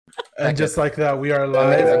And just like that, we are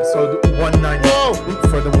live. Amazing. Episode 192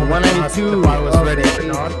 for the woman who asked 192. if I was ready or Okay.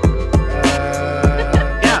 not.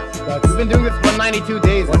 Yeah, That's we've been doing this 192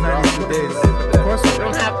 days. 192 days. Of course, We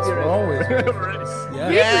don't have to. we're always ready. Yeah.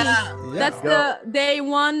 Yeah. That's the day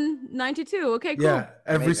 192. Okay, cool. Yeah,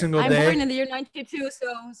 every Amazing. single I'm day. born in the year 92,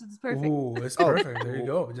 so it's perfect. Ooh, it's perfect. There you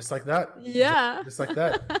go. Just like that. Yeah. Just like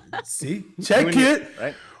that. See? Check Doing it.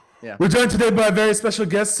 Right? Yeah. We're joined today by a very special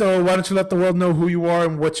guest. So why don't you let the world know who you are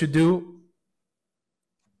and what you do?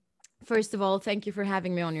 First of all, thank you for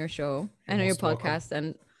having me on your show and on your most welcome.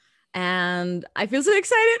 podcast, and I feel so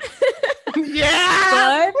excited.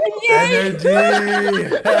 Yeah. But, yay!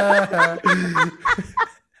 Energy.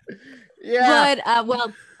 Yeah. But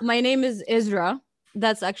well, my name is Isra.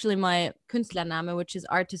 That's actually my Künstlername, which is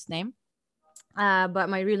artist name. But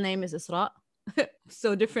my real name is Isra.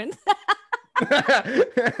 So different.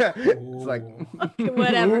 It's like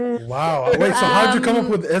Whatever. Wow. Wait, so how'd you come up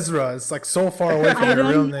with Ezra? It's like so far away from I your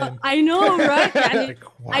real don't know. name. I know, right? Yani,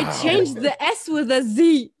 Like, wow. I changed the S with a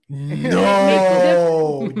Z.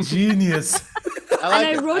 No, genius. I like And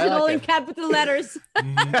I it. wrote it all like in capital letters.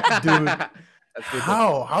 Dude, That's good.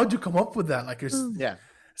 how'd you come up with that? Like, Yeah.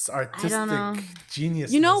 it's artistic know.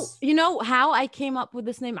 genius. You know how I came up with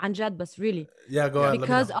this name Anjad, but really Yeah, go ahead.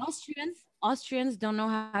 because let me Austrians don't know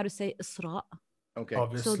how to say Isra, Okay. know.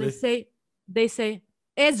 so Obviously. they say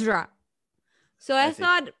Ezra. So I see.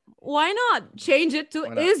 thought, why not change it to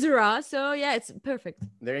Why not? Isra? So yeah, it's perfect.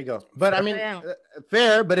 There you go. But I mean, Yeah.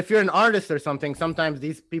 fair. But if you're an artist or something, sometimes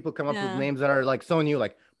these people come up Yeah. with names that are like so new,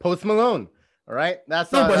 like Post Malone. All right.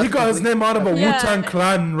 That's No, but he that's got his complete- name out of a Yeah. Wu-Tang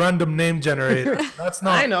Clan random name generator. That's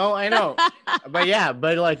not. I know. But yeah,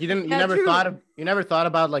 but like you Yeah, never true. thought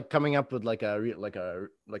about like coming up with like a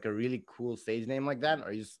really cool stage name like that,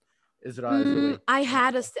 or you just Isra is really. I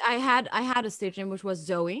had a stage name which was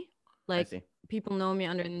Zoe. I Like see. people know me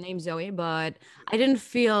under the name Zoe, but I didn't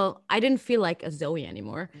feel like a Zoe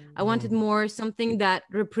anymore. I wanted more something that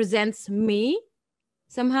represents me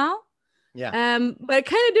somehow. Yeah. But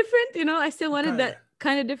kind of different, you know. I still wanted that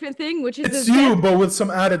kind of different thing, which is It's the you, Z. but with some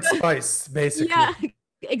added spice, basically. Yeah,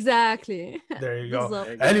 exactly. There you Just go. love-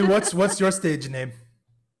 Ellie, what's your stage name?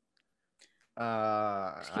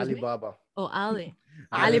 Excuse me? Alibaba. Oh, Ali.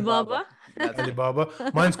 Alibaba. Alibaba. That's it.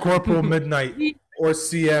 Alibaba. Mine's Corporal Midnight or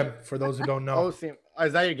CM for those who don't know. Oh, see,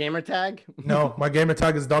 is that your gamer tag? No, my gamer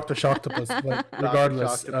tag is Dr. Shocktopus, but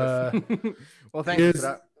regardless. Dr. Well, thank you here's- for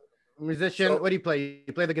that. Musician, what do you play?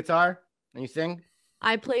 You play the guitar and you sing?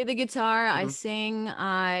 I play the guitar. I Mhm. sing.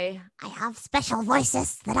 I have special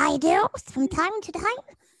voices that I do from time to time.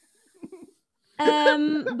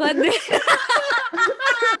 but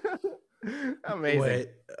Amazing. Wait,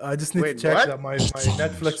 I just need Wait, to check what? that my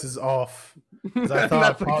Netflix is off. 'Cause I thought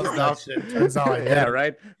I Netflix paused is that off. shit. Turns out I Yeah, did.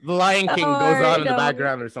 right. The Lion King Oh, goes on in the no.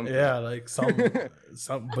 background or something. Yeah, like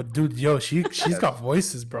some. But dude, yo, she's got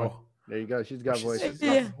voices, bro. There you go. She's got voice. She's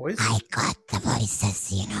Yeah. got voices. I got the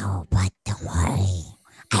voices, but don't worry.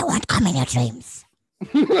 I won't come in your dreams.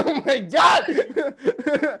 Oh my god!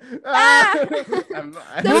 I'm-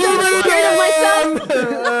 Don't get scared of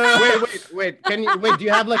myself. wait. Can you wait? Do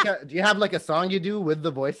you have like a song you do with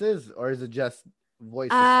the voices, or is it just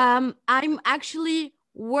voices? I'm actually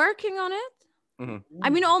working on it. Mhm. I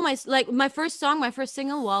mean, my first song, my first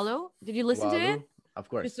single, Wallow. Did you listen to it? Waldo? Of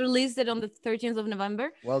course. Just released it on the 13th of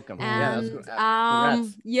November. Welcome. Yeah, that's And good.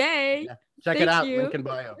 Congrats. yay! Yeah. Check it thank out. you. Link in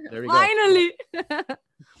bio. There we go. Finally.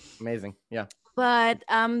 Amazing. Yeah. But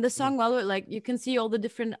the song Wallow, like you can see all the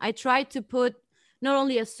different. I tried to put not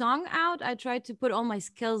only a song out, I tried to put all my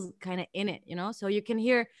skills kind of in it, you know, so you can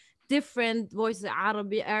hear different voices: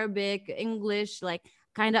 Arabic, English, like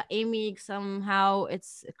kind of Amy. Somehow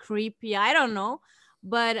it's creepy. I don't know,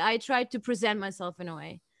 but I tried to present myself in a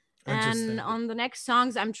way. Interesting. And on the next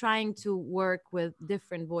songs, I'm trying to work with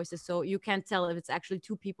different voices, so you can't tell if it's actually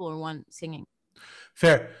two people or one singing.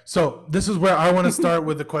 Fair. So this is where I want to start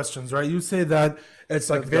with the questions, right? You say that it's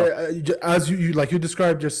like Let's go. very as you like you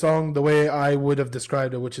described your song the way I would have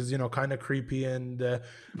described it, which is kind of creepy and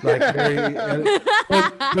like very.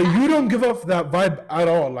 But you don't give off that vibe at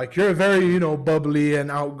all. Like you're very bubbly and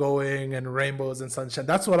outgoing and rainbows and sunshine.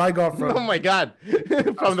 That's what I got from. Oh my god!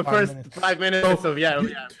 From the 5 first minutes. 5 minutes So, of yeah do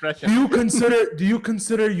impression. you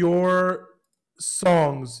consider your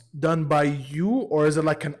songs done by you, or is it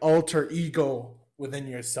like an alter ego within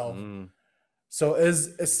yourself? Mm. So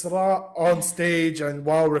is Isra on stage and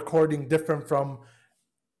while recording different from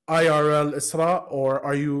IRL Isra, or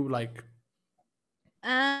are you like?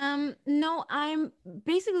 No, I'm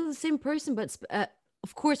basically the same person, but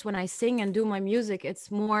of course, when I sing and do my music, it's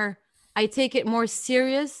more I take it more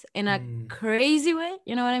serious in a crazy way.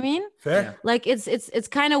 You know what I mean? Fair. Like it's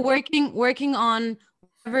kind of working on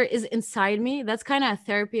whatever is inside me. That's kind of a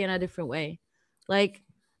therapy in a different way. Like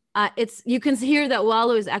it's you can hear that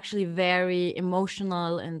Wallo is actually very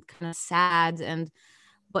emotional and kind of sad and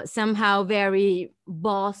but somehow very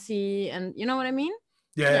bossy and you know what I mean?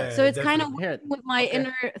 Yeah. So it's kind of definitely. Hear it. with my Okay.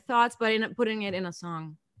 inner thoughts, but in putting it in a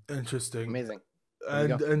song. Interesting. Amazing.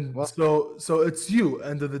 And Well- so it's you.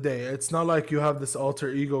 End of the day, it's not like you have this alter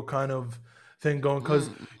ego kind of thing going because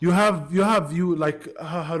you have you like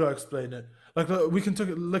how do I explain it? Like we can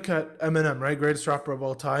look at Eminem, right? Greatest rapper of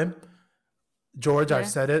all time. George, I've Yeah.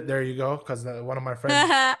 said it. There you go. Because one of my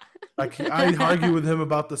friends, like I argue with him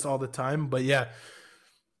about this all the time. But yeah,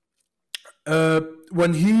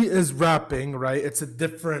 when he is rapping, right, it's a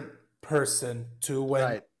different person to when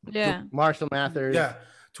Right. Yeah. Marshall Mathers. yeah,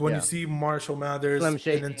 to when Yeah. you see Marshall Mathers Slim in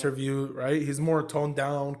Shady. an interview, right? He's more toned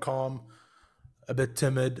down, calm, a bit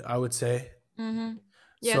timid, I would say. Mm-hmm.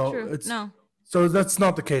 Yeah, So true. it's- No. So that's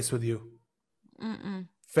not the case with you. Mm-mm.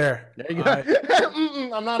 Fair. There you go.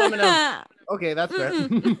 I- I'm not Eminem. Okay, that's fair.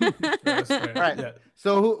 that's fair. Right. Yeah.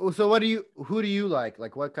 So who do you like?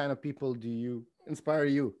 Like what kind of people do you inspire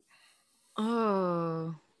you?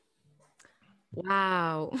 Oh.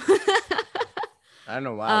 Wow. I don't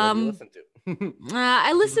know why. What do you Um, listen to?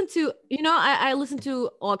 I listen to, I listen to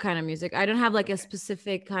all kind of music. I don't have like a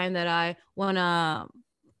specific kind that I want to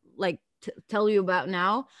like tell you about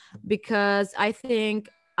now because I think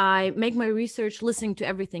I make my research listening to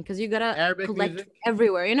everything because you gotta Arabic collect music?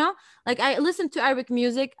 everywhere, like I listen to Arabic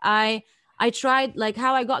music. I tried like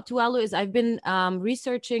how I got to Wallo is I've been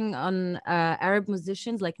researching on Arab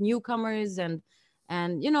musicians like newcomers and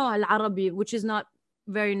Al Arabi, which is not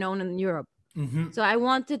very known in Europe. Mm-hmm. So I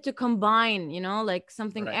wanted to combine, like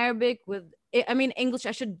something Right. Arabic with, I mean, English.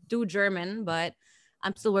 I should do German, but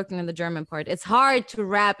I'm still working on the German part. It's hard to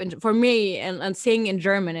rap for me and sing in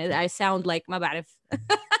German. I sound like ما بعرف.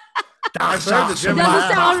 I've heard the German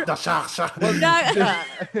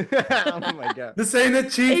Oh my god. This ain't a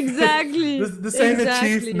chief. Exactly. This ain't a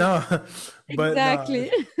chief. Exactly. No. But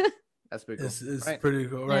Exactly. That's pretty cool. it's Right. pretty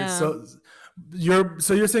cool, right? Yeah.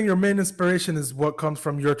 So you're saying your main inspiration is what comes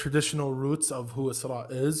from your traditional roots of who Salah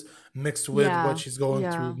is, mixed with Yeah, what she's going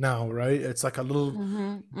yeah. through now, right? It's like a little,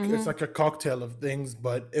 it's like a cocktail of things,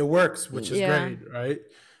 but it works, which is Yeah. great, right?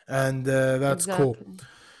 And that's cool. Exactly.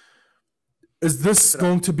 Is this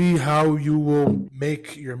going to be how you will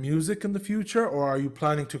make your music in the future, or are you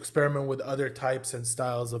planning to experiment with other types and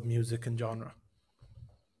styles of music and genre?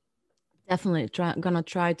 Definitely gonna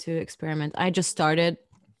try to experiment. I just started.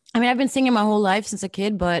 I mean, I've been singing my whole life since a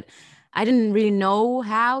kid, but I didn't really know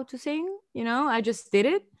how to sing. I just did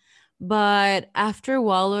it. But after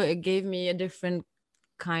Wallo, it gave me a different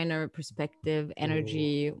kind of perspective,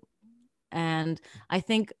 energy, and I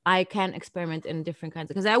think I can experiment in different kinds.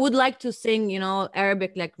 Because I would like to sing,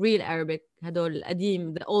 Arabic, like real Arabic, هدول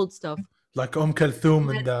القديم, the old stuff. Like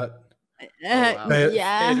Kulthum and that. wow.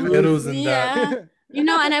 Yeah, Fairuz and that.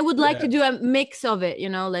 yeah. And I would like Yeah. to do a mix of it,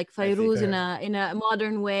 like I see. Fairuz in Fair. a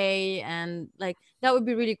modern way, and like that would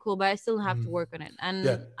be really cool. But I still have to work on it, and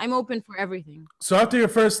Yeah. I'm open for everything. So after your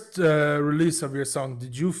first release of your song,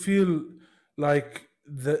 did you feel like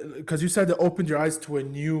because you said it opened your eyes to a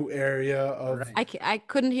new area of I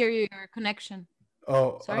couldn't hear your connection.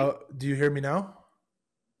 Sorry? do you hear me now?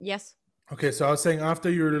 Yes, Okay, so I was saying after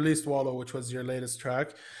you released Wallow, which was your latest track,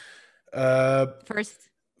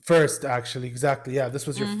 first actually, exactly, yeah, this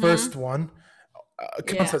was your first one.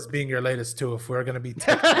 Counts Yeah. as being your latest too, if we're gonna be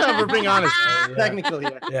We're being honest. Technically,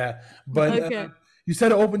 yeah. yeah. But Okay. you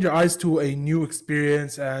said it opened your eyes to a new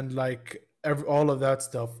experience and like all of that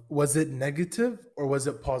stuff. Was it negative or was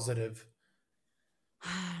it positive?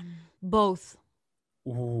 both.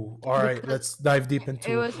 Ooh, all right, Because let's dive deep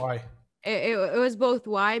into it was- why. It was both.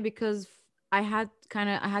 Why? Because I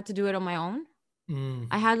had to do it on my own.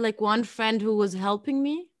 I had like one friend who was helping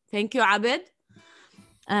me. Thank you, Abed.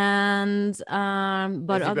 And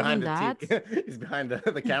but Is he other than behind that, he's behind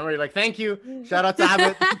the camera. You're like, thank you. Shout out to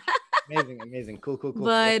Abbott. amazing. Cool.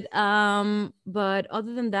 but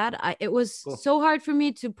other than that, it was Cool. so hard for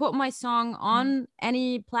me to put my song on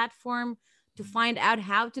any platform to find out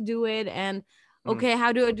how to do it and okay,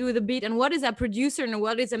 how do I do the beat and what is a producer and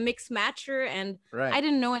what is a mix matcher and Right. I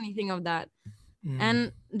didn't know anything of that. Mm.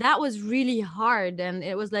 And that was really hard. And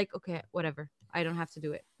it was like, okay, whatever. I don't have to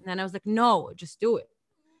do it. And then I was like, no, just do it.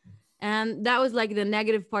 And that was like the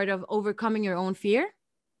negative part of overcoming your own fear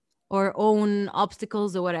or own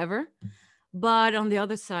obstacles or whatever. But on the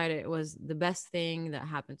other side, it was the best thing that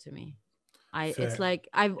happened to me. Fair. It's like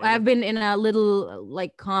I've been in a little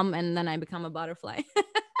like calm and then I become a butterfly.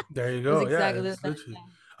 There you It go. was exactly Yeah, it's the same. literally.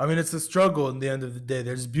 I mean, it's a struggle in the end of the day.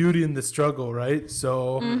 There's beauty in the struggle, right?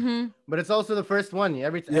 So, Mm-hmm. But it's also the first one. Yeah.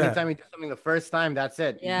 Anytime you do something the first time, that's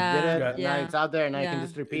it. You did Yeah, it, Yeah. and now yeah, it's out there, and now you can yeah.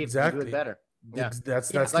 just repeat and do exactly. it better. Yeah.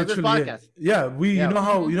 That's Yeah. Like this literally it. podcast. Yeah, you Yeah.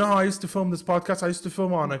 know how I used to film this podcast. I used to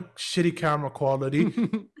film on a shitty camera quality,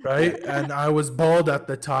 right? And I was bald at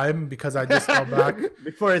the time because I just got back.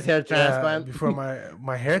 Before his hair transplant. Before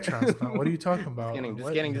my hair transplant. What are you talking about? Just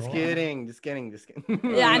What? kidding, No. just kidding, just kidding, just kidding.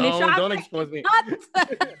 Yeah, and no, it's don't expose me.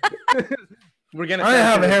 We're gonna. I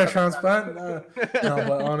have a hair censor transplant. No,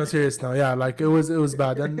 but on a serious note, yeah, like it was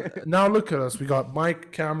bad. And now look at us. We got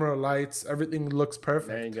mic, camera, lights. Everything looks There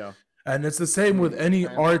perfect. you go. And it's the same with any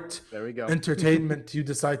art There we go. entertainment you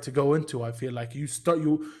decide to go into. I feel like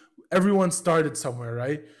everyone started somewhere,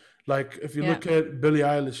 right? Like if you Yeah. look at Billie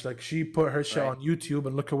Eilish, like she put her shit Right. on YouTube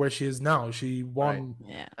and look at where she is now. She won.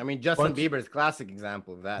 Yeah. I mean, Justin Bunch- Bieber's classic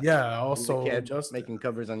example of that. Yeah. He was a Also, kid just making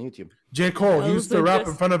covers on YouTube. J. Cole. He used to Also rap in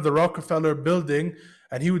just- front of the Rockefeller building,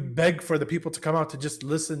 and he would beg for the people to come out to just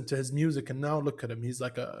listen to his music. And now look at him. He's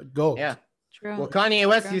like a goat. Yeah. True. Well, Kanye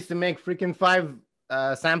West True. used to make freaking 5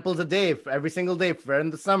 samples a day every single day for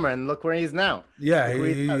in the summer, and look where he is now. Yeah. Look where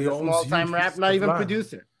he's now. He's a owns small-time huge rap, pieces not of even land.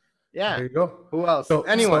 producer. Yeah. There you go. Who else? So-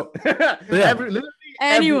 Anyone. yeah. Literally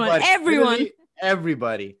Anyone, everybody. everyone. Literally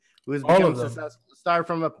everybody who has All become of them. successful, start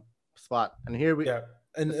from a spot. And here we Yeah.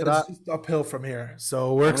 And It's it's not- just uphill from here.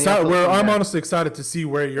 So we're Only excited. uphill from I'm there. honestly excited to see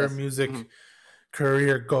where your Yes. music Mhm.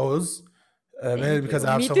 career goes. Mainly you. because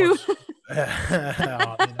I have Me so too. much.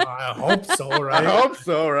 I hope so, right? I hope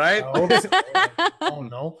so, right? I hope so. I don't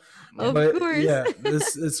know. Of But course. yeah,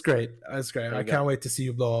 it's great. It's great. There I we go. can't wait to see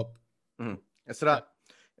you blow up. Isra,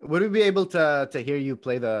 would we be able to hear you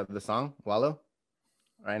play the song Wallow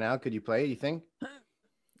right now? Could you play it, you think?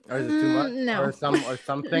 Or is it too much? No. Or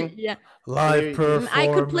something? Yeah. Live you- performance. I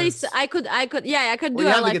could play. I could. Yeah, I could do. Well, you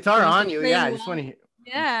a have the live guitar performance on of you. playing Yeah, I just one. want to hear.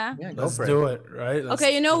 Yeah. Yeah, go Let's for do it. it, right? Let's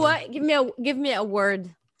Okay, you know do it. what? Give me a word.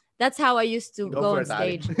 That's how I used to go for on it,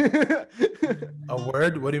 Ali. stage. A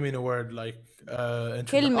word? What do you mean a word? Like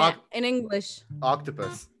Kill me Oc- in English.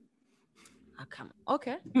 Octopus. Oh, come on.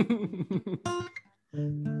 Okay.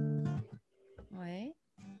 Wait.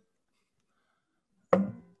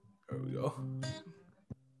 There we go.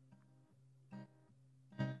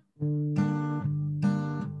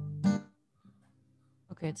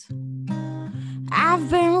 Okay, it's. I've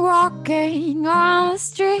been walking on the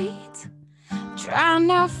street, trying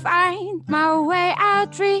to find my way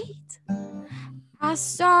out. I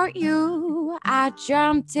saw you, I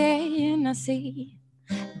jumped in the sea.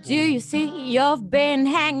 Do you see you've been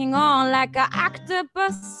hanging on like an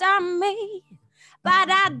octopus on me?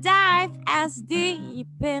 But I dive as deep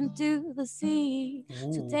into the sea. So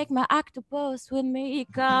Ooh. take my octopus with me,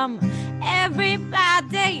 come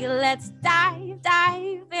everybody, let's dive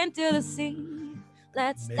into the sea.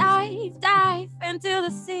 Let's Amazing. dive into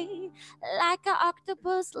the sea like an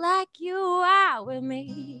octopus, like you are with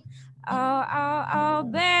me. Oh,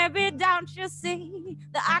 baby, don't you see?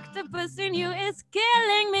 The octopus in you is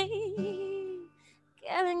killing me.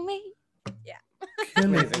 Killing me.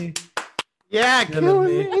 Killing Amazing. me. Yeah, Killing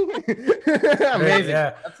killing me. Amazing.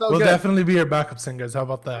 Yeah. That's so We'll good. definitely be your backup singers. How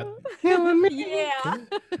about that? Killing me. Yeah.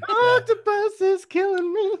 Octopus is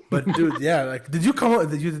killing me. But dude, yeah, like, did you come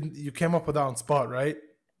up? You came up with that on spot, right?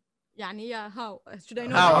 Yani, yeah, how? Should I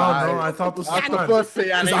know? How? Oh, no, I thought this was fun. Octopus.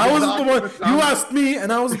 Yeah, 'Cause I wasn't the one. You asked me,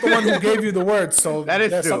 and I wasn't the one who gave you the word. So That is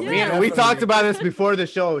there's true. something We definitely- talked about this before the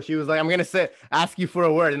show. She was like, "I'm gonna ask you for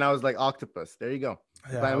a word," and I was like, "Octopus." There you go.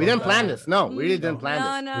 Yeah, But I we love didn't plan that. this. No, we really No. didn't plan No,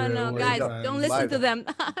 this. no, Yeah, no, way guys, down. don't listen Live. to them.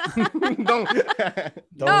 Don't.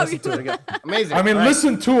 Don't No, listen to There it. we go. Amazing. I mean, All right.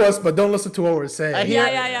 listen to us, but don't listen to what we're saying. I hear-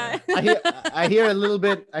 yeah. I hear a little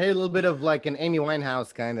bit. I hear a little bit of like an Amy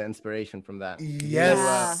Winehouse kind of inspiration from that.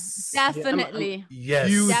 Yes. Definitely. Yes.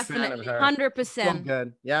 Huge fan of Definitely. her. 100%. So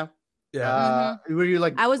good. Yeah. Yeah. Were you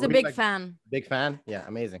like? I was a were you, big like, fan. Big fan. Yeah.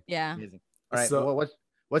 Amazing. Yeah. Amazing. All right. So-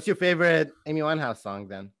 what's your favorite Amy Winehouse song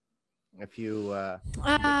then? If you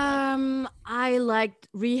I liked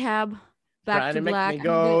Rehab, Back trying to to make Black. me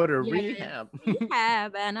go to Yeah, rehab.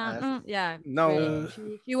 Rehab, and That's- yeah. No.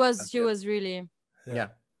 really. She was That's she good. was really Yeah.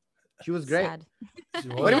 She was great. sad. She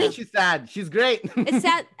What do you was. mean she's sad? She's great.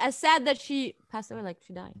 It's sad that she passed away, like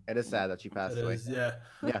she died. It is sad that she passed It away. is, yeah.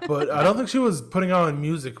 Yeah. But I don't think she was putting out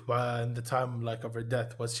music by the time like of her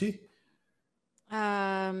death, was she?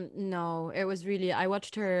 No, it was really. I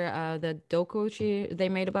watched her the docu they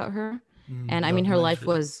made about her, Mm, and I mean her life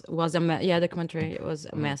documentary. was a mess. Yeah, documentary it was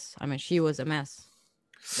a mess. I mean she was a mess.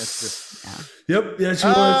 That's true. Yep. Yeah, she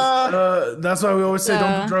was. That's why we always say don't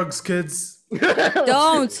Uh, do drugs, kids.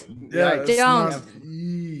 Don't. Yeah, Yikes. it's Don't.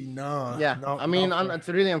 not- No. Yeah, no, I mean, no. it's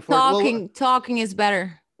really unfortunate. Talking is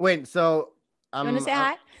better. Wait, so You want to say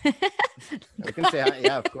hi? we can say hi.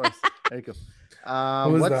 Yeah, of course. Very cool.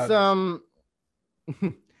 Who is What's that?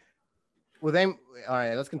 with Amy? All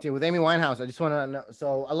right, let's continue with Amy Winehouse. I just want to know.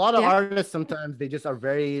 So a lot of Yeah. artists sometimes they just are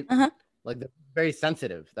very Uh-huh. like they're very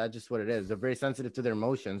sensitive. That's just what it is. They're very sensitive to their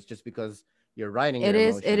emotions just because you're writing. It their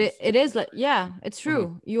is emotions. it is like, yeah, it's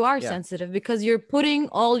true. You are Yeah. sensitive because you're putting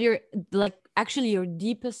all your, like, actually your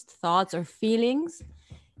deepest thoughts or feelings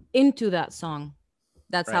into that song.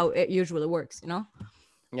 That's Right. how it usually works, you know.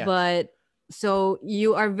 Yeah. But so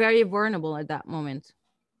you are very vulnerable at that moment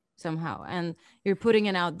somehow, and you're putting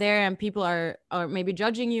it out there, and people are maybe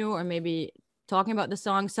judging you or maybe talking about the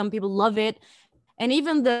song. Some people love it, and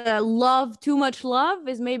even the love, too much love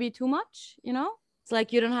is maybe too much, you know. It's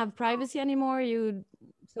like you don't have privacy anymore.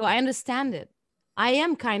 So I understand it. I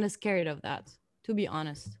am kind of scared of that, to be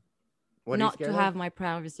honest. What are you Not scared to of? have my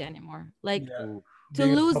privacy anymore, like Yeah. Ooh. to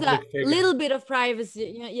Being a lose that public figure. little bit of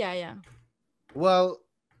privacy. Yeah. Well,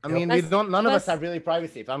 I Yep. mean, we That's- don't. None of us that's- have really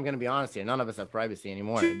privacy. If I'm gonna be honest here, none of us have privacy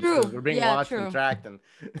anymore. True. Just 'cause we're being Yeah, watched true. and tracked, and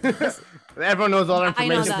everyone knows all our I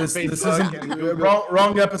know information. that. from This Facebook and isn't Google.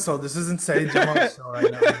 wrong episode. This isn't Sage Jamal's show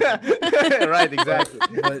right now. Right, exactly.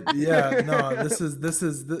 But yeah, no, this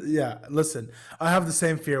is yeah. Listen, I have the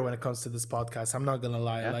same fear when it comes to this podcast. I'm not gonna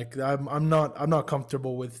lie. Yeah. Like I'm not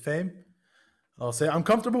comfortable with fame. I'll say I'm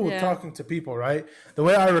comfortable with Yeah. talking to people, right? The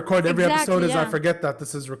way I record every episode Exactly, is I yeah. forget that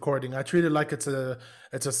this is recording. I treat it like it's a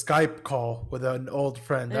Skype call with an old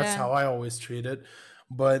friend. That's Yeah. how I always treat it.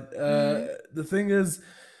 But the thing is,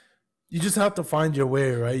 you just have to find your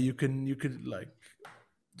way, right? You could like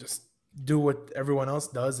just do what everyone else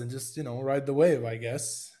does and just ride the wave, I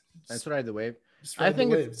guess. That's right. The wave. Just I ride think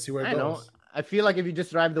the it's- wave, see where it I know. goes. I feel like if you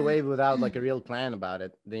just ride the wave without like a real plan about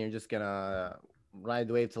it, then you're just gonna ride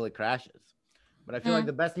the wave till it crashes. But I feel like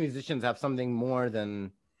the best musicians have something more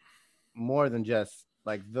than just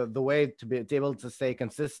like the way to be able to stay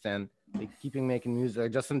consistent, like keeping making music.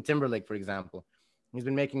 Like Justin Timberlake, for example, he's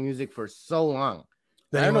been making music for so long.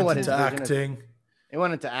 Then I don't he know went what his into vision is. acting. He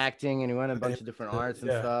went into acting and he went a bunch of different arts and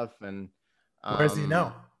Yeah. stuff. And Where's he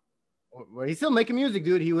now? Where he's still making music,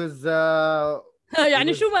 dude. He was يعني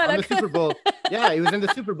was شو on the مالك؟ Super Bowl. Yeah, he was in the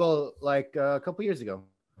Super Bowl like a couple years ago,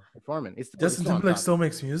 performing. He's Justin still on Timberlake top. still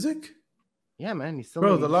makes music? Yeah, man, he's still.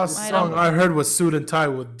 Bro, making the last music. I song don't- I heard was Suit and Tie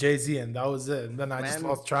with Jay-Z, and that was it. And then I just Man.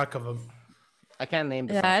 lost track of him. I can't name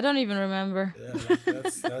the Yeah, song. I don't even remember. Yeah, like,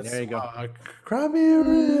 that's There you go. Cry me a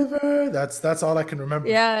river. That's all I can remember.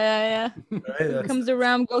 Yeah. Right? That's- Comes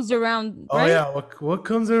around, goes around. oh Right? yeah, what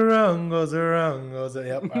comes around goes around goes.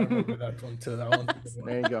 Yep, I remember that one too. That one.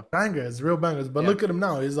 There you go. Bangers, real bangers. But Yeah. look at him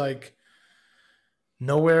now. He's like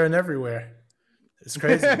nowhere and everywhere. It's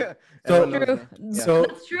crazy. Everyone knows True. that. Yeah. So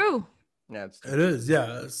It's true. Yeah, it's it is.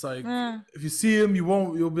 Yeah, it's like Yeah. if you see him,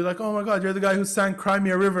 you'll be like, oh my god, you're the guy who sang "Cry Me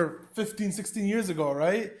a River" 15, 16 years ago,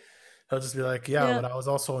 right? He'll just be like, yeah, Yeah. but I was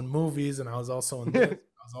also in movies and I was also in this,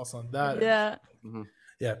 I was also in that. Yeah.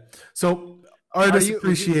 Yeah. So artist you-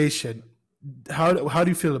 appreciation. How do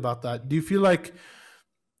you feel about that? Do you feel like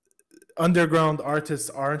underground artists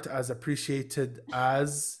aren't as appreciated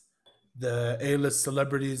as the A-list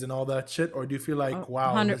celebrities and all that shit, or do you feel like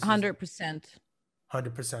wow, 100%.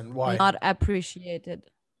 100%? Why? Not appreciated.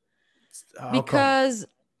 How come? Because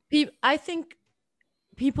I think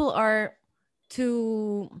people are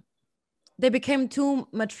they became too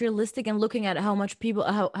materialistic and looking at how much people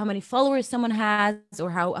how many followers someone has or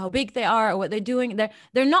how big they are or what they're doing.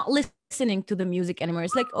 They're not listening to the music anymore.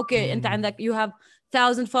 It's like, okay, and like you have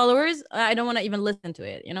 1,000 followers, I don't want to even listen to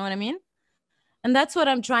it, you know what I mean? And that's what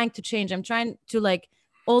I'm trying to change. I'm trying to, like,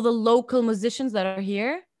 all the local musicians that are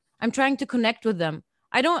here, I'm trying to connect with them.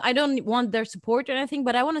 I don't want their support or anything,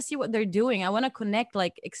 but I want to see what they're doing. I want to connect,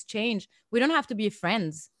 like, exchange. We don't have to be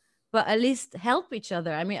friends, but at least help each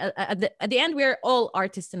other. I mean, at the end, we're all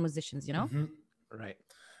artists and musicians, you know? Mhm. Right.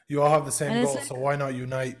 You all have the same And it's goal, like- so why not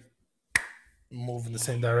unite? Move in the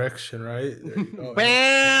same direction, right? There you go.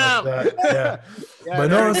 Bam! Like that, yeah. Yeah, But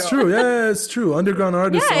there no, you it's go. true. Yeah, it's true. Underground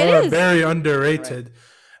artists Yeah, it are is. very underrated,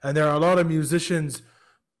 and there are a lot of musicians.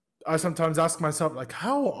 I sometimes ask myself, like,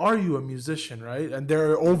 how are you a musician, right? And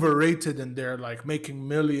they're overrated, and they're like making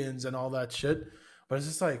millions and all that shit. But it's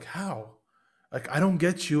just like, how? Like, I don't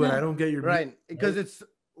get you, and I don't get your Right. Because it's,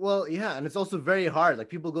 well, yeah. And it's also very hard. Like,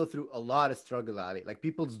 people go through a lot of struggle at it. Like,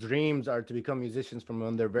 people's dreams are to become musicians from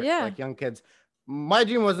when they're very, Yeah. like young kids. My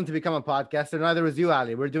dream wasn't to become a podcaster. Neither was you,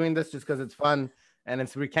 Ali. We're doing this just because it's fun and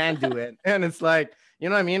we can do it. And it's like, you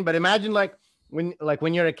know what I mean? But imagine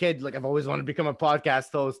when you're a kid, like, I've always wanted to become a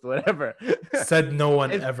podcast host, whatever. Said no one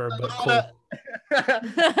It's ever, a but lot cool. of-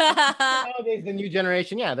 Nowadays, the new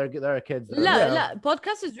generation, yeah, there are kids. That are, La,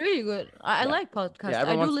 podcast is really good. I Yeah. like podcasts. Yeah, I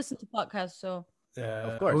do everyone's- listen to podcasts. So Yeah,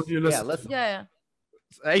 Of course. Who do you Yeah, listen listen. to? yeah.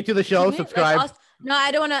 Hey, to the show, Me? Like subscribe. us- no,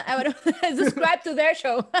 I don't want to. I don't subscribe to their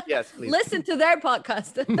show. Yes, please. Listen to their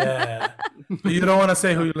podcast. Yeah, but you don't want to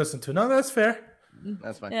say who you listen to. No, that's fair.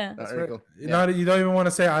 That's fine. Yeah. That's very cool. You know, you don't even want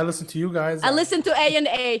to say I listen to you guys. I listen to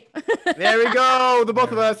A&A. There we go. The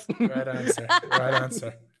both of us. Right answer. Right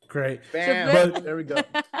answer. Great. Bam. But- There we go.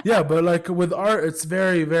 Yeah, but like with art, it's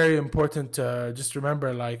very, very important to just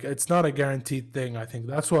remember, like, it's not a guaranteed thing. I think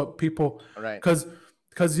that's what people, Right.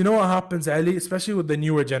 because you know what happens, Ali, especially with the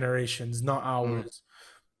newer generations, not ours.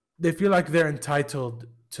 They feel like they're entitled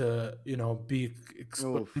to, be.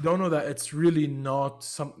 Oof. You don't know that it's really not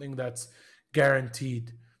something that's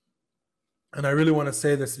guaranteed. And I really want to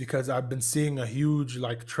say this because I've been seeing a huge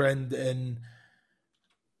like trend in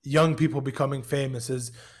young people becoming famous.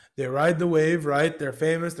 Is they ride the wave, right? They're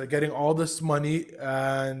famous, they're getting all this money,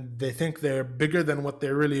 and they think they're bigger than what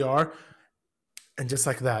they really are. And just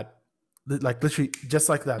like that, like literally just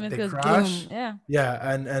like that, It they goes crash. boom. Yeah.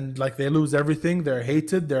 Yeah, and like they lose everything. They're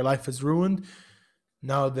hated. Their life is ruined.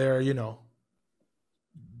 Now they're,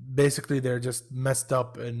 basically they're just messed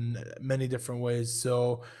up in many different ways.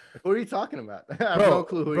 So, Who are you talking about? I have no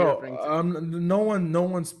clue who you're referring to. no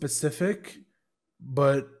one specific,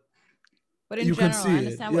 but But in you can general, see I it.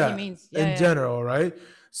 understand Yeah, what he means. in general, right?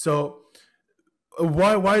 So,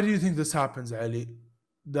 why do you think this happens, Ali?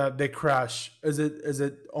 That they crash? Is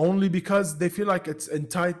it only because they feel like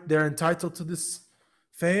they're entitled to this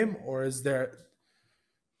fame, or is there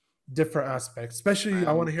different aspects? Especially,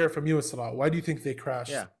 I want to hear from you, Salah. Why do you think they crash?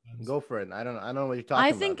 Yeah, go for it. I don't know what you're talking I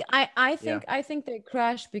about. think I think they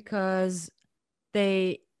crash because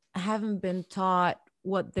they haven't been taught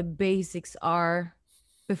what the basics are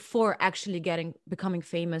before actually becoming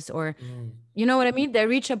famous, or you know what I mean? They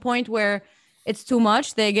reach a point where it's too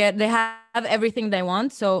much. They have everything they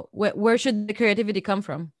want. So where should the creativity come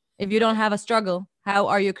from? If you don't have a struggle, how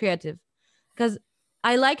are you creative? Because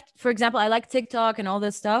for example, I like TikTok and all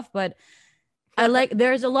this stuff, but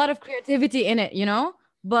there's a lot of creativity in it,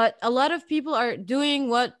 but a lot of people are doing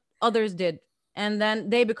what others did, and then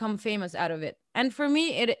they become famous out of it. And for me,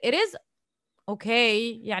 it is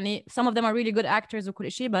okay. Yani, some of them are really good actors,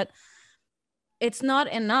 but it's not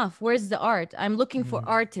enough. Where's the art? I'm looking for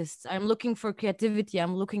artists. I'm looking for creativity.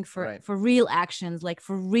 I'm looking for real actions, like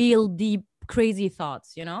for real deep, crazy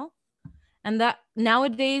thoughts, And that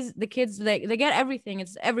nowadays the kids, they get everything.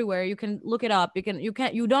 It's everywhere. You can look it up.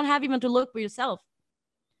 You don't have even to look for yourself.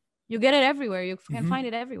 You get it everywhere. You can find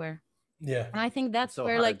it everywhere. Yeah. And I think that's So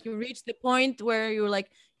where hard. like you reach the point where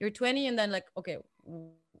you're 20 and then like, okay,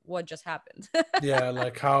 what just happened? Yeah,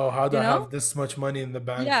 like how do I know? have this much money in the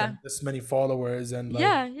bank Yeah. and this many followers and like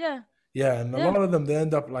yeah. and a Yeah. lot of them they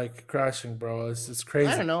end up like crashing, bro. It's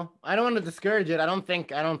crazy. I don't know. I don't want to discourage it. I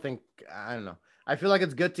don't know. I feel like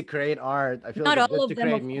it's good to create art. I feel Not like it's all good of to them,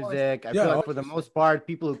 create of course. music. I Yeah, feel like for the most part,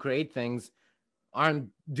 people who create things aren't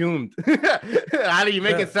doomed. How do you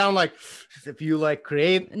make Yeah. it sound like if you like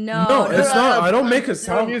create No, No, it's no, not. I don't make it you're a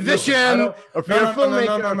sound. musician, Listen, I don't- or if you're a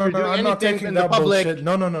filmmaker, or if you're doing I'm not anything taking in the that public, bullshit.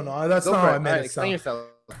 No. That's go not for how I it. made Alright, it explain sound.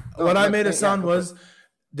 yourself. What I made it Yeah, sound go for was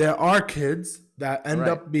there are kids that end Right.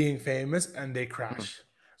 up being famous and they crash.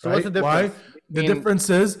 So what's the Why? difference The between- difference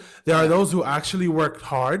is there are those who actually worked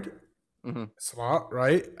hard. Mhm. Smart,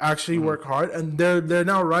 right? Actually work hard, and they're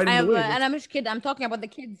now riding the wave. and I'm a kid. I'm talking about the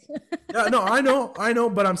kids. Yeah, no, I know,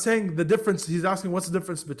 but I'm saying the difference. He's asking what's the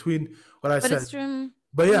difference between what I But said. it's true.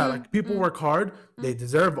 But yeah, like people work hard, they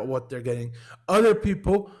deserve what they're getting. Other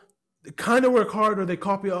people kind of work hard or they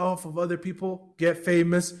copy off of other people, get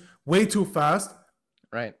famous way too fast,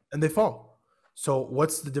 Right. and they fall. So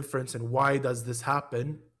what's the difference and why does this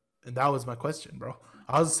happen? And that was my question, bro.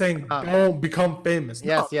 I was saying don't become famous.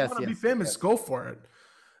 Yes, if you yes, wanna be yes, famous, yes. go for it.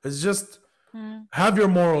 It's just have your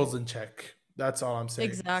morals in check. That's all I'm saying.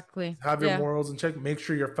 Exactly. Have your Yeah. morals in check. Make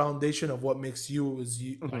sure your foundation of what makes you is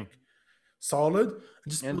like solid. And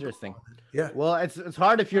just put- Interesting. Yeah. Well, it's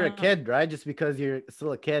hard if you're a kid, right? Just because you're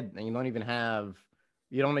still a kid and you don't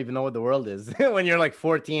even know what the world is when you're like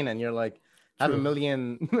 14 and you're like have a True.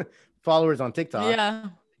 million followers on TikTok. Yeah.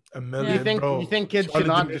 A million, You think- bro. you think kids Charli should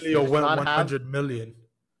not- D'Amelio should went not have- 100 million.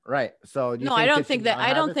 Right. So No, I don't kids think should that. not I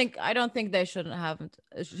have don't it? think. I don't think they shouldn't have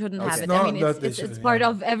it. Shouldn't have It's it. not I mean, that they it's shouldn't, part yeah.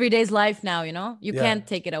 of everyday's life now. You Yeah. can't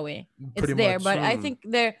take it away. Pretty It's there, much. but I think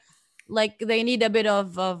they're like they need a bit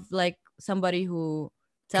of like somebody who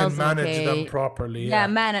tells Can them, manage okay, them properly. yeah,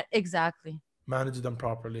 Yeah, exactly. manage them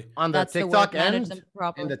properly. On the That's the TikTok word. Manage end, them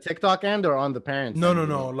properly. in the TikTok end, or on the parents? No, end, no, you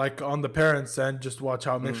no. mean? Like on the parents' end, just watch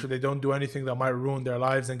out. Mm. Make sure they don't do anything that might ruin their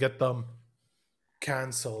lives and get them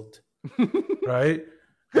canceled, right?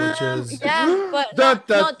 Which is Yeah, but Dun,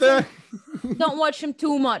 dun, not dun. don't watch him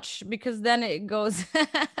too much because then it goes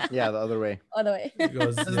Yeah, the other way. other way. it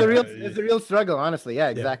goes, It's yeah, the real, it's the real struggle, honestly. Yeah,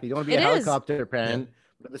 exactly. You don't want to be a It is. helicopter parent,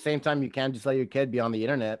 but at the same time, you can't just let your kid be on the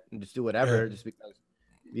internet and just do whatever just because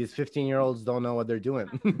these 15-year-olds don't know what they're doing.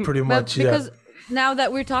 pretty But much, because now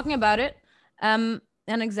that we're talking about it, an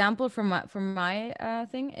example from my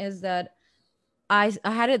thing is that I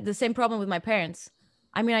had it the same problem with my parents.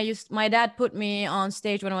 I mean, my dad put me on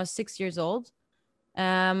stage when I was 6 years old.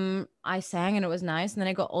 I sang and it was nice, and then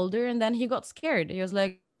I got older, and then he got scared. He was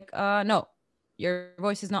like, no, your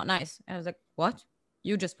voice is not nice. And I was like, what?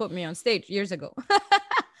 You just put me on stage years ago.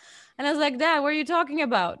 And I was like, Dad, what are you talking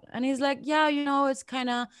about? And he's like, yeah, it's kind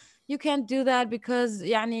of, you can't do that because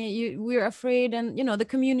we're afraid, and the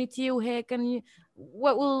community وهيك, and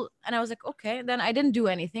what will. And I was like, okay. Then I didn't do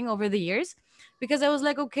anything over the years because I was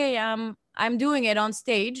like, okay, I'm doing it on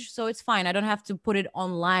stage, so it's fine. I don't have to put it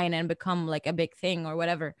online and become like a big thing or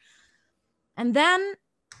whatever. And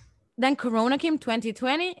then Corona came,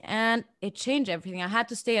 2020, and it changed everything. I had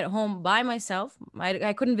to stay at home by myself.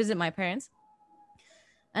 I couldn't visit my parents.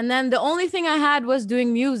 And then the only thing I had was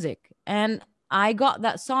doing music, and I got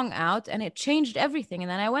that song out, and it changed everything. And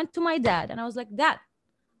then I went to my dad and I was like, Dad,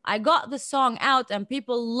 I got the song out and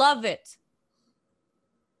people love it.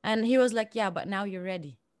 And he was like, yeah, but now you're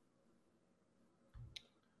ready.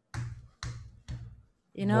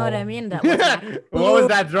 You know what I mean? That was like, What was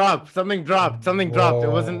that drop? Something dropped. Something dropped. It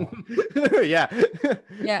wasn't. Yeah.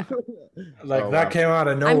 yeah. like Oh, that wow. came out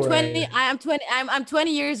of nowhere. I'm 20. I'm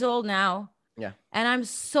 20 years old now. Yeah. And I'm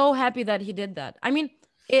so happy that he did that. I mean,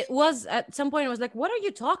 it was at some point, it was like, what are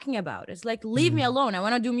you talking about? It's like, leave me alone. I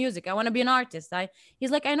want to do music. I want to be an artist.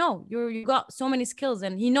 He's like, I know you got so many skills,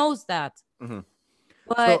 and he knows that. Mhm.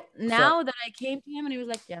 But now that I came to him, and he was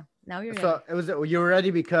like, yeah, now you're ready. So it was, you were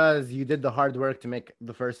ready because you did the hard work to make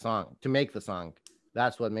the first song, to make the song.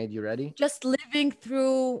 That's what made you ready. Just living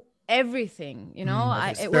through everything, it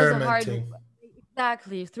was a hard,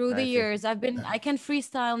 exactly, through the years. I can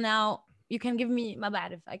freestyle now. You can give me my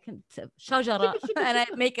bad if I can shajara and I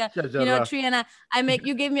make a tree, and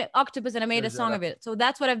you gave me octopus and I made a song of it. So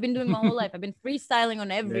that's what I've been doing my whole life. I've been freestyling on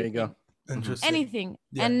everything. There you go. Interesting. Anything.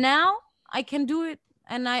 Yeah. And now I can do it.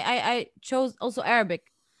 And I chose also Arabic.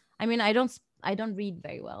 I mean, I don't read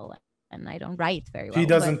very well, and I don't write very well. He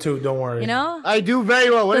doesn't too. Don't worry. I do very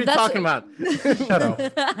well. What are you talking about? Shut up.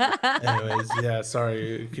 Anyways, yeah.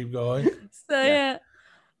 Sorry. Keep going. So yeah.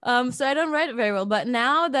 So I don't write it very well, but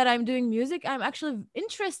now that I'm doing music, I'm actually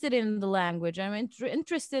interested in the language. I'm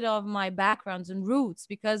interested of my backgrounds and roots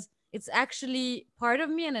because it's actually part of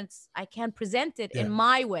me, and I can present it in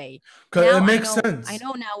my way. Because it makes sense. I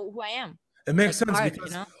know now who I am. It makes sense art,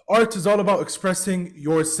 because art is all about expressing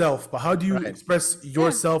yourself. But how do you express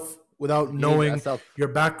yourself without knowing your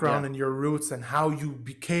background and your roots and how you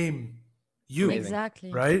became you?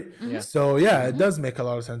 Exactly. Right? Mm-hmm. So yeah, it does make a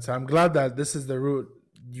lot of sense. I'm glad that this is the route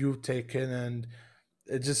you've taken, and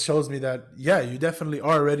it just shows me that you definitely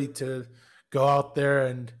are ready to go out there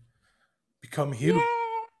and become huge.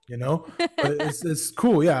 But it's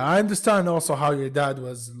cool. Yeah, I understand also how your dad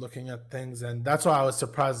was looking at things, and that's why I was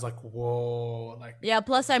surprised. Like, whoa, like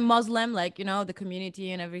plus I'm Muslim, like the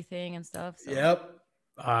community and everything and stuff. So. Yep.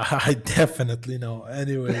 I definitely know.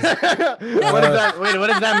 Anyways, what does that? Wait, what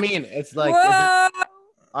does that mean? It's like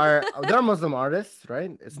they're Muslim artists,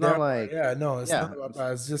 right? It's not like it's not about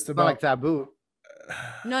that. It's just about not like taboo.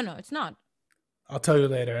 No, it's not. I'll tell you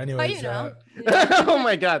later. Anyways, oh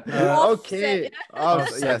my god. Okay. Off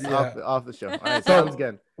the show. All right, sounds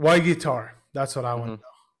good. Why guitar? That's what I want to know.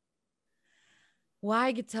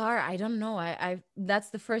 Why guitar? I don't know. That's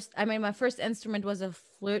the first. I mean, my first instrument was a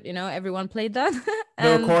flute. Everyone played that.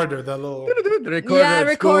 The recorder, the little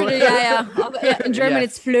recorder. Yeah. In German,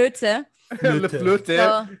 it's Flöte. Flöte.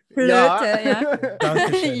 So,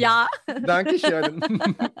 Flöte. Yeah. Dankeschön.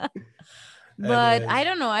 But I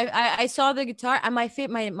don't know. I saw the guitar, and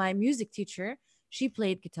my music teacher, she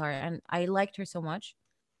played guitar, and I liked her so much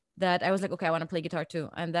that I was like, okay, I want to play guitar too.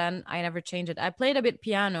 And then I never changed it. I played a bit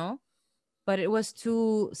piano, but it was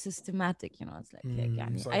too systematic.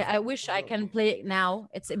 It's like, I wish I can play it now.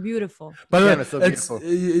 It's beautiful. But so beautiful.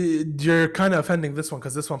 You're kind of offending this one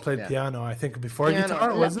because this one played piano. I think before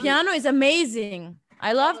guitar. Was it? Piano is amazing.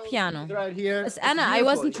 I love piano. Right here. Anna, I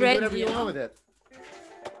wasn't ready. Whatever you want with it.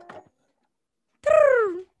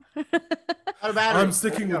 I'm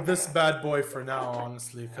sticking with this bad boy for now,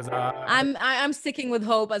 honestly, because I'm sticking with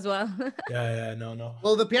Hope as well. No.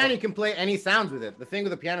 Well, the piano, you can play any sounds with it. The thing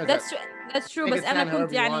with the piano is that's true. But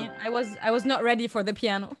I was not ready for the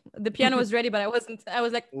piano. The piano was ready, but I wasn't. I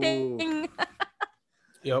was like, ding.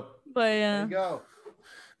 Yep. But There yeah. you go.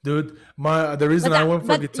 Dude, the reason I went for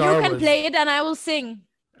but guitar you can was play it and I will sing.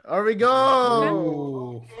 There we go.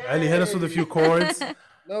 Ooh. Ali, hit us with a few chords.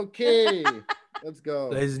 Okay. Let's go.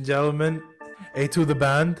 Ladies and gentlemen, A2 the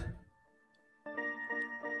band.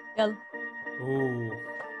 يلا. Ooh.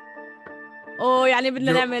 Oh يعني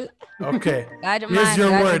بدنا You're- نعمل. Okay. Got your Here's mind, your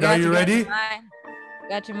got word. Are you ready?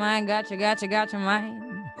 Got your mind, got your mind.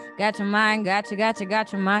 Got your mind,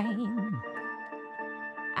 got your mind.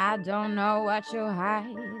 I don't know what you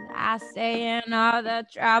hide. I say in all the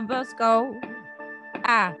troubles go.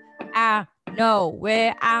 I know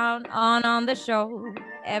we're out on the show.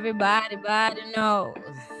 Everybody knows.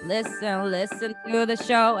 Listen to the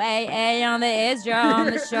show. A on the Israel on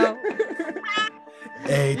the show.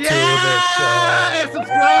 A2 Yeah! the show.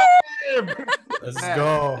 Subscribe! Let's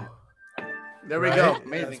go. There we Right? go. That's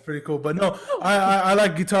Amazing. pretty cool. But no, I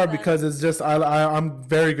like guitar because it's just I'm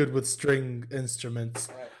very good with string instruments.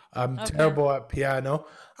 I'm Okay. terrible at piano.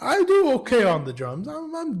 I do okay on the drums.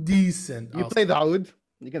 I'm decent. You I'll play the oud.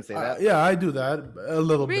 You can say say. that. Yeah, I do that a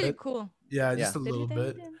little Really bit. cool. Yeah, just a Yeah. little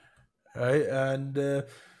bit. Right, and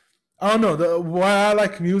I don't know. Why I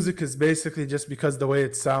like music is basically just because the way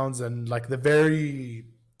it sounds and like the very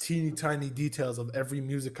teeny tiny details of every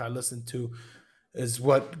music I listen to is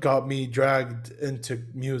what got me dragged into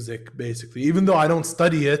music. Basically, even though I don't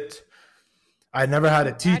study it, I never had a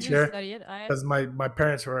I didn't teacher study it. because my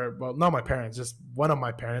parents were, well, not my parents, just one of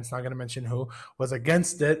my parents, not gonna mention who, was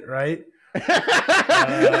against it. Right.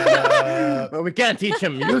 But we can't teach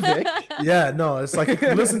him music. Yeah, no, it's like you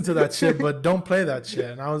can listen to that shit, but don't play that shit.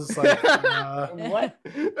 And I was just like, What?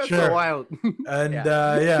 That's Sure. so wild. and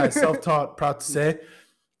yeah, self-taught, proud to say.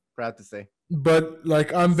 Proud to say. But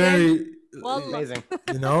like, I'm very, Well, Amazing.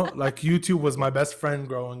 you know, like YouTube was my best friend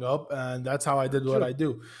growing up, and that's how I did what True. I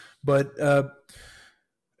do. But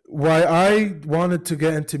why I wanted to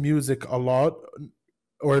get into music a lot,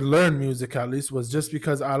 or learn music at least, was just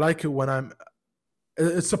because I like it when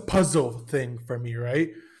it's a puzzle thing for me, right?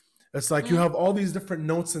 It's like you have all these different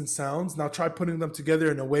notes and sounds. Now try putting them together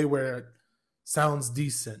in a way where it sounds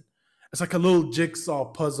decent. It's like a little jigsaw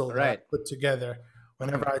puzzle that I Right. put together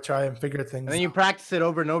whenever I try and figure things And then you out. practice it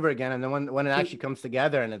over and over again, and then when it actually comes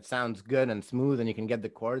together and it sounds good and smooth, and you can get the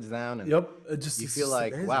chords down, and Yep. It just you it's feel just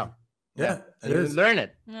like, amazing. wow, Yeah, and it you is. learn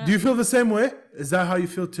it. yeah. Do you feel the same way? Is that how you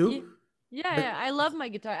feel too? Yeah, I love my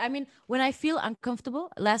guitar. I mean, when I feel uncomfortable,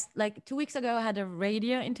 like 2 weeks ago, I had a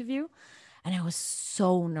radio interview and I was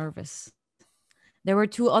so nervous. There were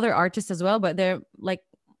two other artists as well, but they're like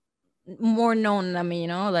more known than me, you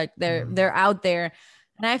know, like they're out there.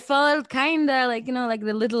 And I felt kind of like, you know, like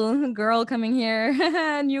the little girl coming here,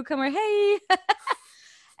 newcomer, hey.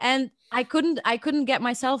 And I couldn't get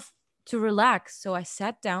myself to relax. So I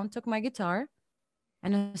sat down, took my guitar,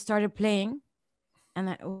 and I started playing. And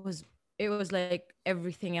it was like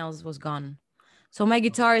everything else was gone. So my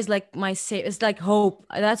guitar is like my safe. It's like Hope.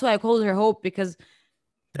 That's why I called her Hope, because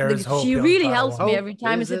There's hope. she young really Padawan. helps me every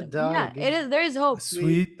time. is It's a dog. yeah, it is. There is hope.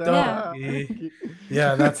 Sweet Yeah. doggy.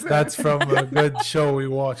 Yeah, that's from a good show we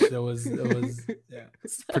watched. It was yeah,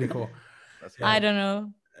 it's pretty cool. I don't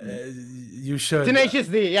know. You should. Tenacious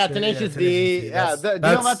D, yeah, Tenacious Tenacious D. D, Yeah, that's- do you know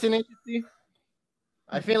about that's- Tenacious D?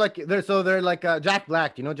 I feel like they're like Jack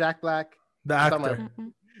Black. You know Jack Black, The Somewhere. actor.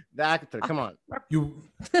 the actor. Come on, You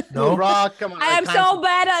no no. Rock. Come on, I am like so Hanson.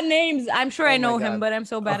 bad at names. I'm sure Oh I my know him, God. but I'm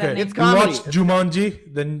so bad Okay. at names. It's You comedy. watched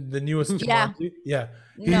Jumanji, the newest Yeah. Jumanji? Yeah.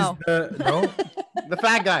 He's No. no? The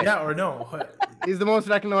fat guy. Yeah or no? He's the most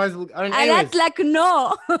recognizable. I mean, And anyways, that's like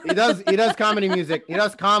no. he does comedy music. He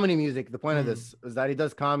does comedy music. The point of this is that he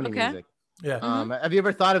does comedy Okay. music. Yeah. Have you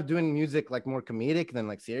ever thought of doing music like more comedic than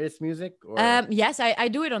like serious music? Or Yes, I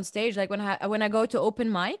do it on stage. Like when I go to open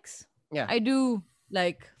mics, yeah, I do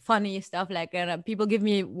like funny stuff. Like people give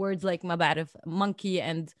me words like my bad, monkey,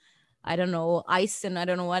 and I don't know, ice, and I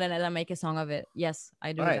don't know what, and I make a song of it. Yes,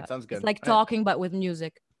 I do. All right, that. sounds good. It's like All right. talking but with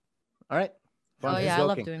music. all right. Fun. Oh He's yeah, I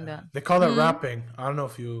love joking. doing that. They call that Mhm. rapping. I don't know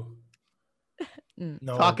if you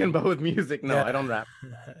know. Talking about with music. No, Yeah. I don't rap.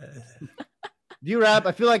 Do you rap?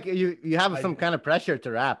 I feel like you have some kind of pressure to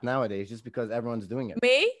rap nowadays just because everyone's doing it.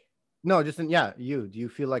 Me? No, just you. Do you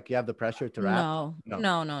feel like you have the pressure to rap? No, No.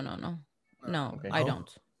 no, no, no, no, no. okay. I No? don't.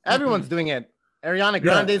 Everyone's doing it. Ariana Yeah.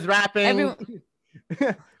 Grande's rapping. Everyone-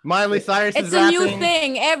 Miley Cyrus It's is a rapping. new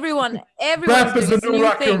thing. Everyone. Rap is the It's a new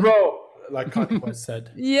rock thing. and roll, like Kanye West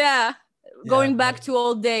said. Yeah. Going Yeah. back to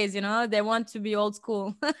old days, you know, they want to be old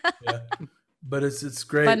school. Yeah. But it's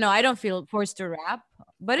great. But no, I don't feel forced to rap.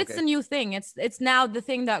 But it's Okay. a new thing. It's now the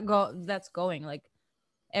thing that's going. Like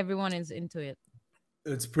everyone is into it.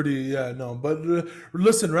 It's pretty, yeah, no. But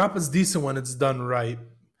listen, rap is decent when it's done right.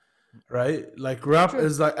 right? Like rap True.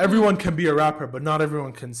 is like everyone can be a rapper, but not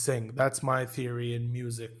everyone can sing. That's my theory in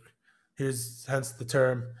music. Here's hence the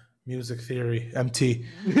term music theory, MT.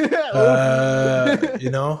 You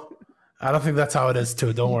know, I don't think that's how it is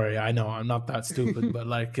too. Don't worry. I know I'm not that stupid, but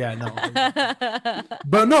like, yeah, no.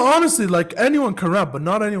 But no, honestly, like anyone can rap, but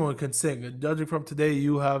not anyone can sing. And judging from today,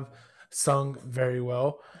 you have sung very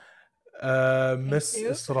well. Miss you.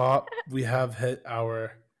 Isra, we have hit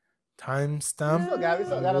our timestamp. We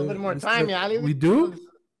still got a little more time, yeah. Ali. We do?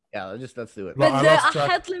 Yeah, let's do it. Well, I بس lost track.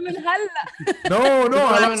 أحط لي من هلا. No, I No,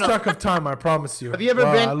 lost no. track of time. I promise you. Have you ever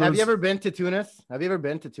Wow, I been lose- been to Tunis? Have you ever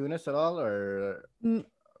been to Tunis at all, or?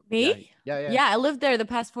 Me? Yeah. Yeah, I lived there the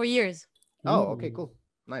past 4 years. Oh, Ooh. okay, cool,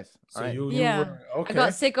 nice. So All right. you Yeah. were, okay. I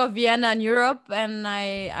got sick of Vienna and Europe, and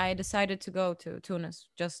I decided to go to Tunis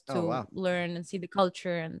just to Oh, wow. learn and see the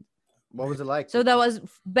culture. And What was it like? so that was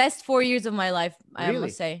best 4 years of my life, I Really?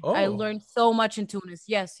 must say. I Oh. learned so much in Tunis.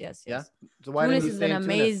 Yes. Yeah. So why Tunis didn't you is stay an in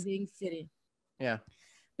Tunis? amazing city. Yeah.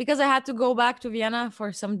 Because I had to go back to Vienna for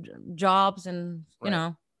some jobs and you Right. know.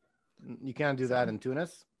 You can't do that in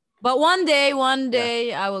Tunis. But one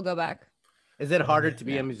day I will go back. Is it harder to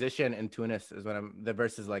be Yeah. a musician in Tunis? Is what I'm the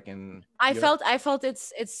versus like in. I Europe? felt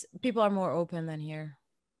it's people are more open than here.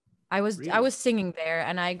 I Really? was singing there,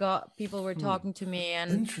 and I got people were talking to me, and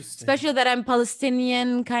Interesting. especially that I'm Palestinian,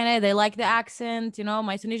 kind of they like the accent. You know,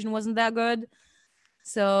 my Tunisian wasn't that good,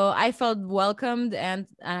 so I felt welcomed, and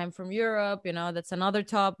I'm from Europe. You know, that's another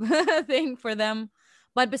top thing for them.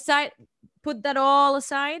 But put that all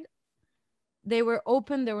aside, they were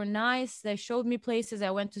open, they were nice, they showed me places.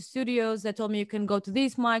 I went to studios, they told me you can go to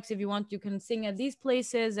these mics if you want, you can sing at these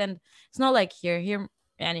places. And it's not like here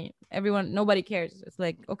everyone, nobody cares. It's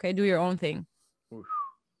like, okay, do your own thing.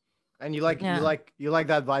 And you like Yeah. you like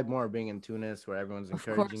that vibe more being in Tunis where everyone's Of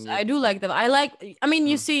encouraging course, you. I do like them. I mean,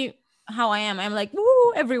 you see how I am, I'm like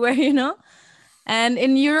woo everywhere, you know. And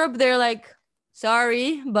in Europe they're like,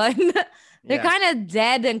 sorry, but they're Yeah. kind of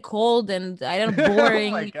dead and cold, and I don't Oh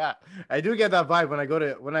boring. my god, I do get that vibe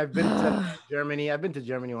when I've been to Germany. I've been to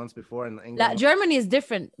Germany once before in England. Germany is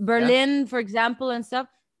different. Berlin, for example, and stuff,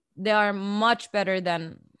 they are much better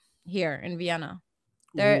than here in Vienna.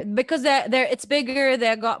 Because they're it's bigger.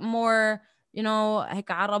 They got more, you know, هيك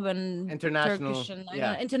Arab and International, Turkish and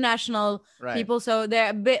yeah. international Right. people. So they're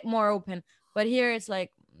a bit more open. But here it's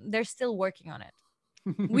like they're still working on it.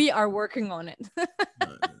 We are working on it.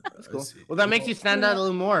 That's cool. Well, that makes you stand out a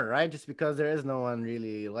little more, right? Just because there is no one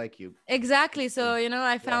really like you. Exactly. So you know,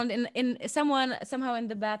 I found in somehow in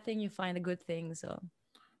the bad thing you find a good thing. So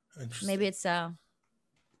maybe it's that's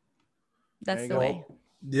There you the go. way.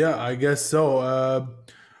 Yeah, I guess so.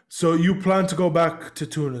 So you plan to go back to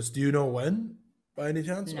Tunis? Do you know when, by any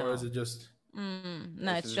chance, or No. is it just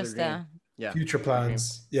No, This it's is your just dream. Yeah. future plans?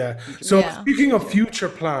 Yeah. So Yeah. speaking of future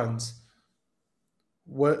plans,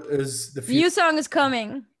 what is the new future? song is coming.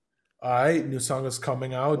 All right, new song is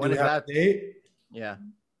coming out. When Do we is have that? a date? Yeah.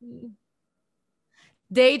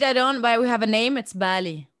 Date I don't, but we have a name. It's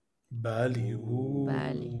Bali. Bali. Ooh.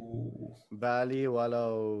 Bali. Bali,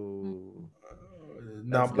 wallow.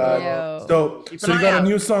 Not That's bad. good. So, Keep so an you eye got a out.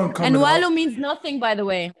 new song coming And out. Walu means nothing, by the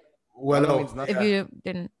way. Well, Wallow means nothing. If you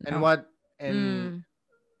didn't know. And what Mm.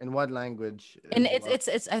 in what language? And is wallow?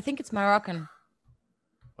 it's I think it's Moroccan.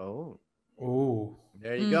 Oh, oh,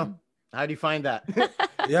 there you go. How do you find that?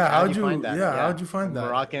 yeah. How'd How'd you? find that? Yeah, how'd you find that?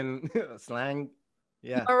 Moroccan slang.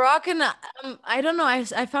 Yeah. Moroccan. I don't know.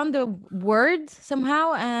 I found the word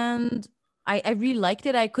somehow, and I really liked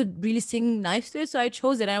it. I could really sing nice to it, so I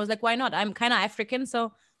chose it. And I was like, why not? I'm kind of African,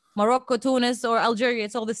 so Morocco, Tunis, or Algeria,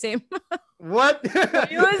 it's all the same. What?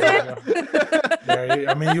 Use it.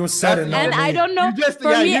 I mean, you said it. Not And I me. don't know. You just for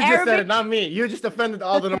yeah, me, you just said Arabic- it, not me. You just offended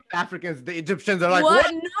all the North Africans. The Egyptians are like, what?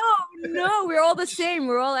 what? No, we're all the same.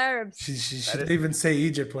 We're all Arabs. She didn't even say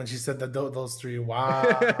Egypt when she said that those three. Wow.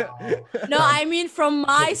 No, I mean from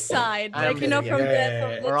my side, I like you know, mean, from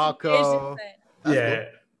yeah. the Morocco. Asian side. yeah.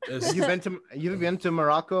 You've been to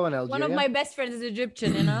Morocco and Algeria? One of my best friends is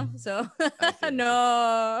Egyptian, you know. So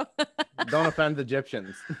no, Don't offend the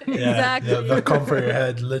Egyptians. exactly. Yeah, they'll come for your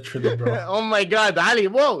head, literally, bro. Oh my god, Ali,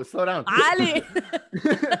 whoa, slow down. Ali.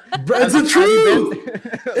 Bro, it's the Have you truth.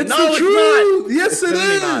 been- It's No, the it's truth. Yes, It's it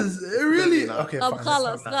really not. is. It really. really not. Okay, Oh, fine. let's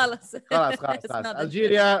خلاص, not- خلاص. خلاص, It's خلاص. not that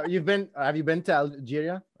Algeria, have you been to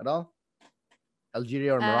Algeria at all?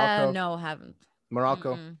 Algeria or good. Morocco? No, haven't.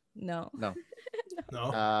 Morocco. Mm-mm. No. No.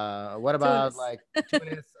 What about Tunis. like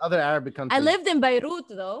Tunis, other Arabic countries? I lived in Beirut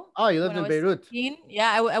though. Oh, you lived when in I was Beirut. 16.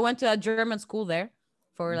 Yeah, I went to a German school there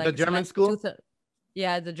for like The German semester- school?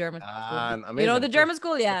 Yeah, the German Ah, school. You amazing, know the of German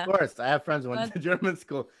school? Yeah. Of course, I have friends who went to German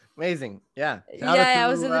school. Amazing. Yeah. Yeah, I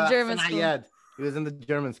was in the German school. He He was in the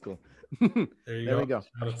German school. There you There go. we go. Shout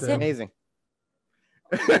out to It's him. amazing.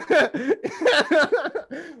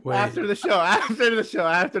 Wait. After the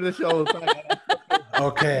show, we'll talk about it.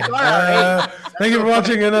 Okay. Alright. Thank you for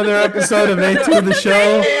watching another episode of A2 the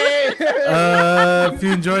show. If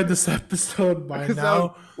you enjoyed this episode by So,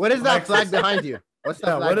 now, what is that flag behind you? What's that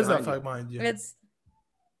yeah, flag what is that behind flag behind you? It's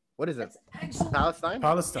What is it? actually Palestine?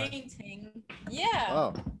 Palestine. painting. Yeah.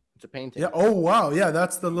 Oh, it's a painting. Yeah. Oh wow. Yeah,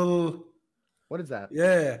 that's the little. What is that?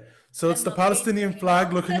 Yeah. So it's the Palestinian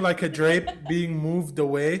flag looking like a drape being moved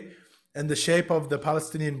away, in the shape of the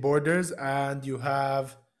Palestinian borders, and you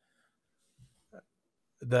have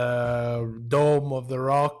the dome of the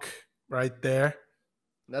rock right there,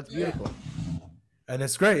 That's beautiful. and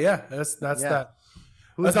it's great. Yeah, that's Yeah. that.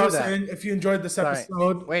 Who As I drew was that? saying, if you enjoyed this Sorry.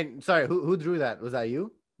 episode, Wait, sorry. Who drew that? Was that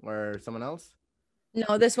you or someone else?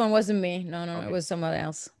 No, this one wasn't me. No, Okay. it was someone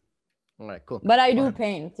else. All right, cool. But I do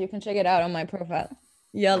paint. You can check it out on my profile.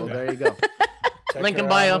 Well, Yellow. there you go. check Link in her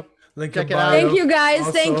bio. out. Link Check in it out. bio. Thank you guys.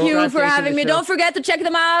 Thank Also- you for Congratulations having to me. the show. Don't forget to check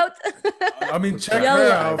them out. I mean, check Yellow.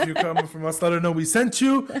 her out if you're coming from us. Let her know we sent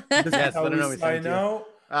you. This is Yes, how let her we know we sign sent you.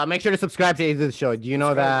 out. Make sure to subscribe to the show. Do you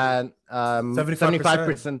know that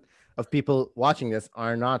 75% of people watching this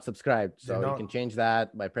are not subscribed? So They're you not. can change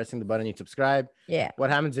that by pressing the button. You subscribe. Yeah. What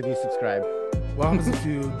happens if you subscribe? What happens if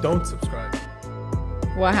you don't subscribe?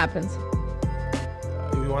 What happens?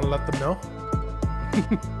 You want to let them know?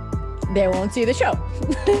 They won't see the show.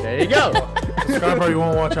 There you go. Subscribe or you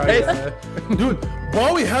won't watch Hey. either. Dude,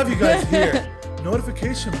 while we have you guys here,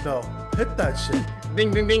 notification bell. Hit that shit.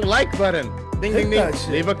 Ding, ding, ding. Like button. Ding, Hit ding, that ding. shit.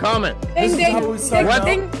 Leave a comment. This is how we sign What, out.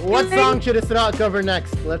 ding, what ding. song should Isra cover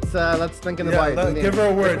next? Let's think in the Yeah, bio. Ding, ding. give her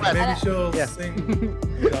a word. Request. Maybe she'll Yeah. sing.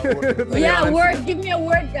 that word. Let Yeah, her word. Give me a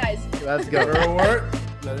word, guys. Let's Give her go. a word.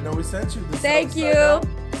 Let her know we sent you. This is how Thank we you. sign out.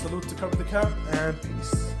 Salute to Cover the Cap and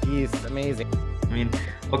peace. He's amazing. I mean,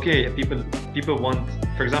 okay, people want,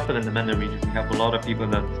 for example, in the MENA region, we have a lot of people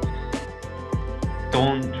that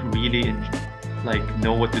don't really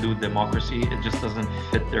know what to do with democracy. It just doesn't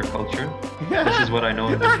fit their culture. This is what I know.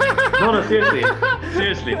 No,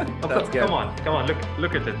 seriously. That's good. Come on.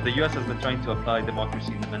 Look at it. The U.S. has been trying to apply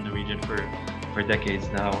democracy in the MENA region for decades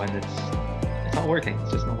now, and it's not working.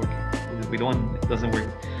 It's just not working. It doesn't work.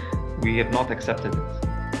 We have not accepted it.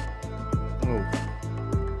 Oh.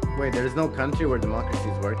 Wait, there is no country where democracy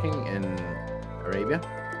is working in Arabia?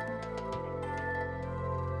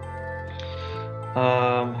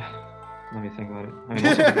 Let me think about it.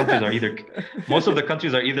 I mean, most of the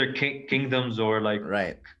countries are either kingdoms or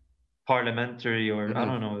Right. parliamentary, or I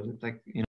don't know,